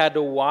priest had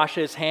to wash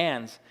his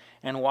hands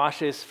and wash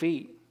his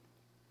feet.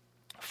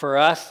 For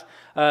us,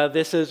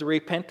 this is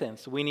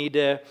repentance. We need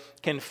to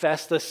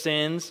confess the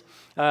sins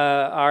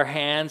our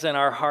hands and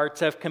our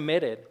hearts have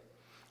committed.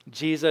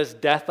 Jesus'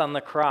 death on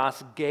the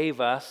cross gave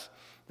us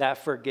that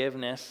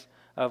forgiveness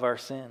of our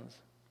sins.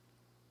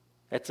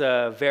 It's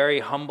a very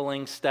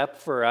humbling step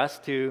for us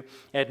to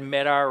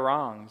admit our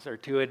wrongs or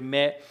to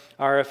admit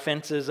our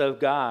offenses of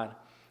God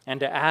and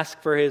to ask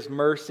for his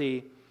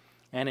mercy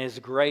and his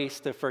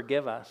grace to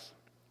forgive us.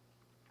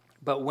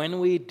 But when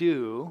we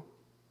do,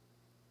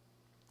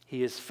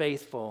 he is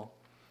faithful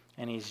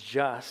and he's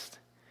just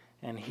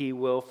and he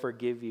will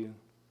forgive you.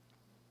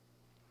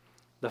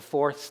 The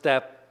 4th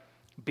step,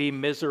 be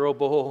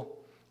miserable,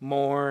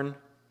 mourn,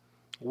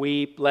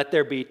 weep. Let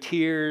there be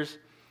tears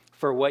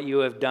for what you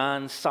have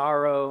done,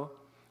 sorrow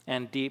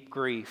and deep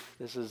grief.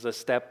 This is the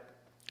step,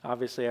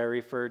 obviously, I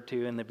referred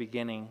to in the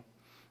beginning,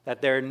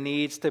 that there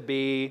needs to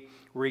be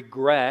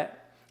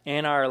regret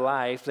in our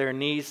life. There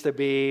needs to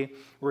be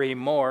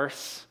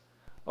remorse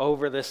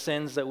over the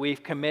sins that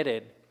we've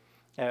committed.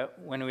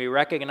 When we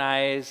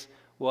recognize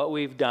what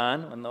we've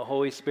done, and the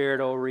Holy Spirit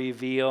will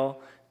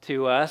reveal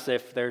to us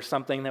if there's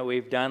something that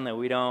we've done that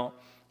we don't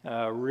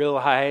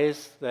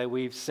realize that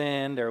we've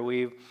sinned or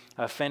we've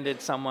offended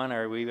someone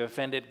or we've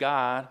offended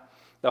God.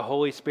 The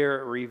Holy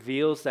Spirit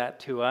reveals that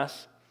to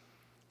us,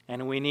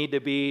 and we need to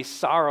be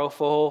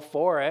sorrowful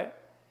for it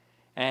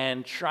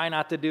and try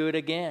not to do it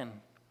again.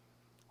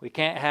 We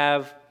can't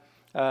have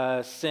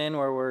sin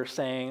where we're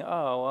saying,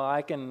 oh,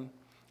 well,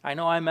 I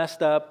know I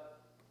messed up,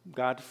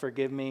 God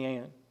forgive me,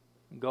 and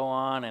go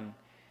on, and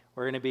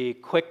we're going to be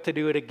quick to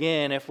do it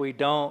again if we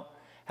don't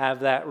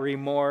have that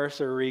remorse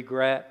or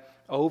regret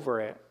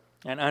over it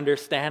and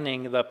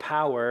understanding the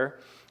power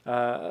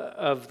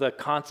of the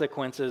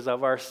consequences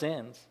of our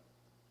sins.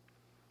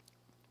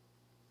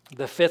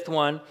 The fifth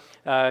one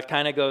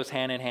kind of goes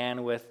hand in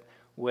hand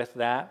with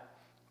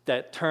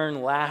that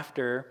turn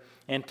laughter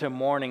into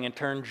mourning and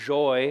turn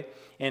joy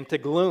into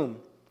gloom.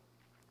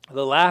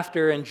 The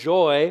laughter and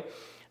joy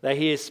that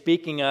he is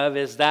speaking of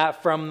is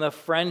that from the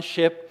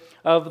friendship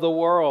of the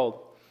world.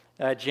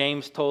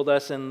 James told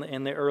us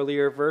in the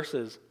earlier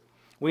verses.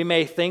 We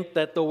may think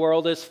that the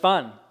world is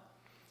fun.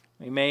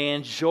 We may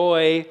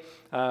enjoy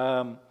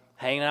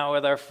hanging out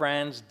with our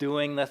friends,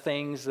 doing the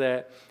things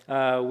that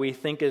we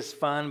think is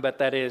fun, but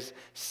that is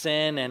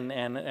sin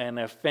and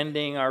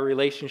offending our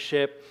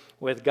relationship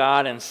with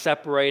God and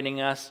separating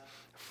us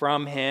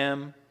from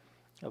Him.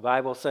 The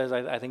Bible says,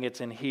 I think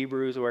it's in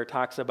Hebrews, where it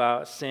talks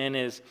about sin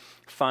is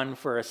fun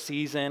for a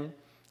season,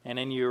 and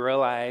then you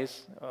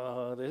realize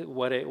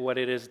what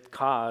it has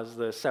caused,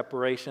 the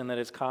separation that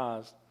it's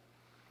caused.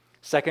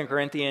 2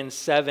 Corinthians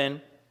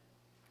 7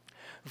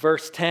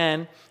 Verse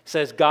 10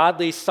 says,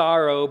 godly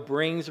sorrow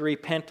brings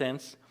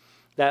repentance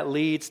that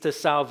leads to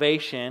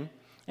salvation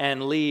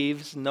and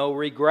leaves no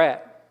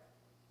regret.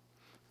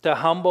 To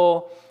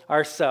humble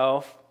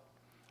ourselves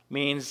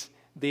means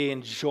the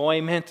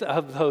enjoyment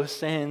of those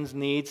sins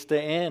needs to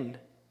end.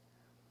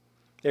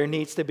 There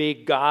needs to be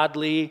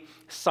godly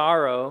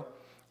sorrow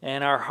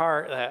in our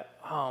heart that,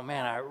 oh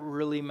man, I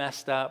really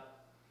messed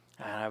up,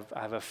 and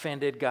I've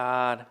offended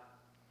God.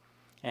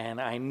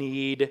 And I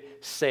need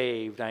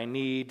saved. I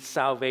need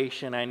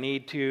salvation. I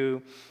need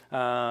to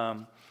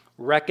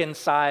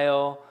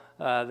reconcile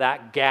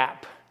that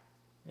gap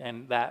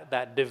and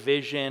that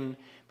division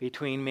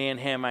between me and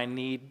Him. I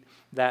need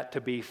that to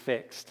be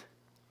fixed.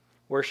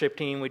 Worship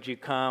team, would you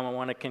come? I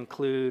want to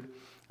conclude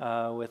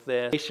with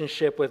this.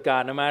 Relationship with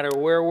God, no matter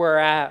where we're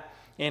at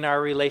in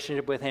our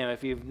relationship with Him.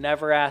 If you've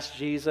never asked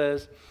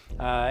Jesus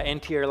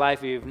into your life,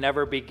 if you've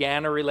never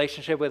began a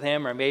relationship with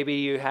Him, or maybe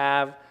you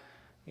have,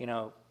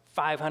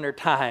 500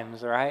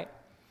 times, right?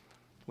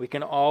 We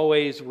can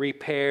always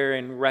repair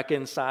and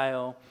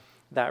reconcile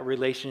that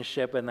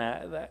relationship, and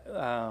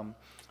that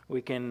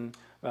we can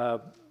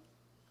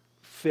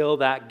fill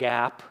that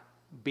gap,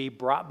 be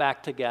brought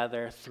back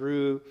together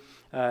through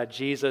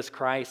Jesus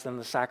Christ and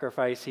the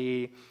sacrifice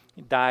He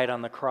died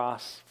on the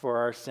cross for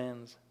our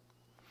sins.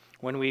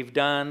 When we've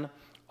done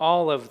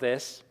all of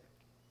this,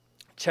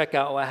 check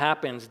out what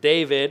happens.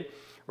 David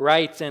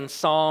writes in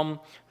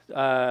Psalm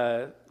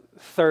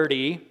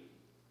 30,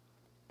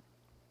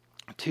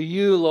 to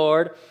you,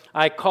 Lord,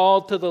 I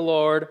called to the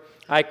Lord.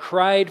 I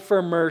cried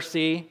for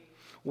mercy.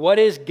 What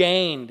is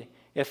gained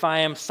if I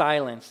am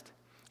silenced?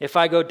 If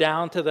I go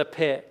down to the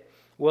pit,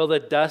 will the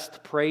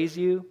dust praise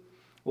you?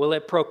 Will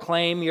it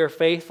proclaim your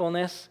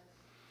faithfulness?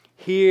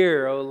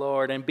 Hear, O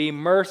Lord, and be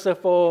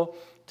merciful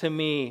to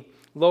me.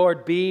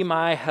 Lord, be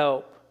my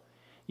help.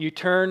 You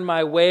turned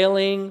my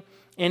wailing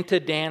into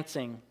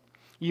dancing.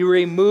 You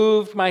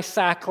removed my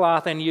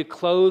sackcloth and you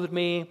clothed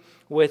me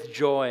with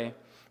joy,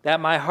 that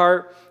my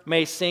heart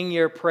may sing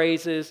your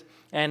praises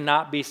and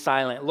not be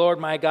silent. Lord,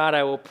 my God,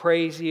 I will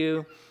praise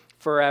you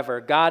forever.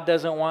 God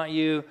doesn't want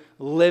you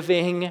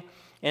living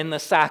in the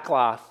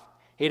sackcloth.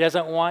 He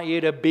doesn't want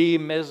you to be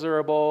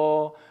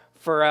miserable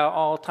for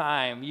all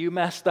time. You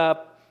messed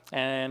up,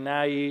 and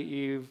now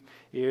you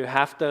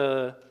have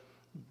to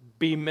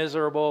be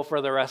miserable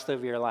for the rest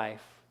of your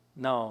life.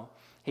 No.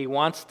 He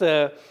wants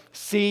to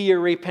see your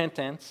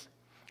repentance,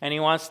 and He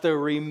wants to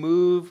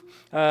remove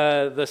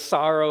the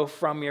sorrow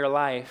from your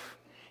life.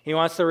 He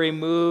wants to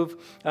remove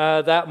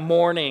that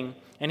mourning,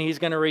 and He's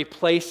going to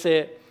replace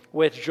it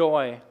with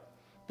joy.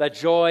 The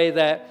joy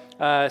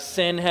that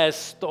sin has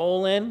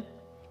stolen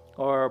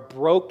or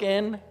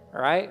broken,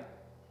 right?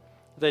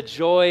 The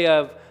joy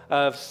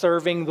of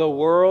serving the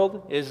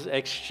world is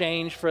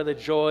exchanged for the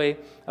joy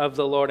of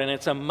the Lord, and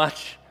it's a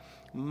much,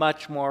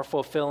 much more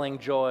fulfilling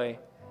joy.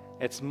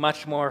 It's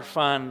much more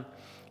fun.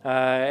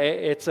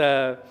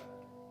 The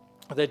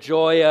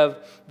joy of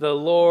the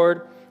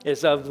Lord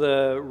is of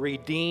the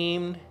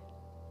redeemed.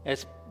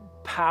 It's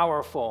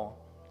powerful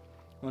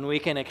when we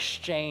can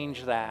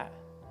exchange that.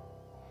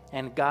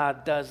 And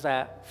God does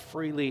that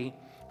freely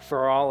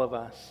for all of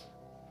us.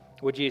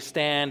 Would you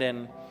stand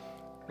and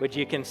would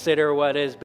you consider what is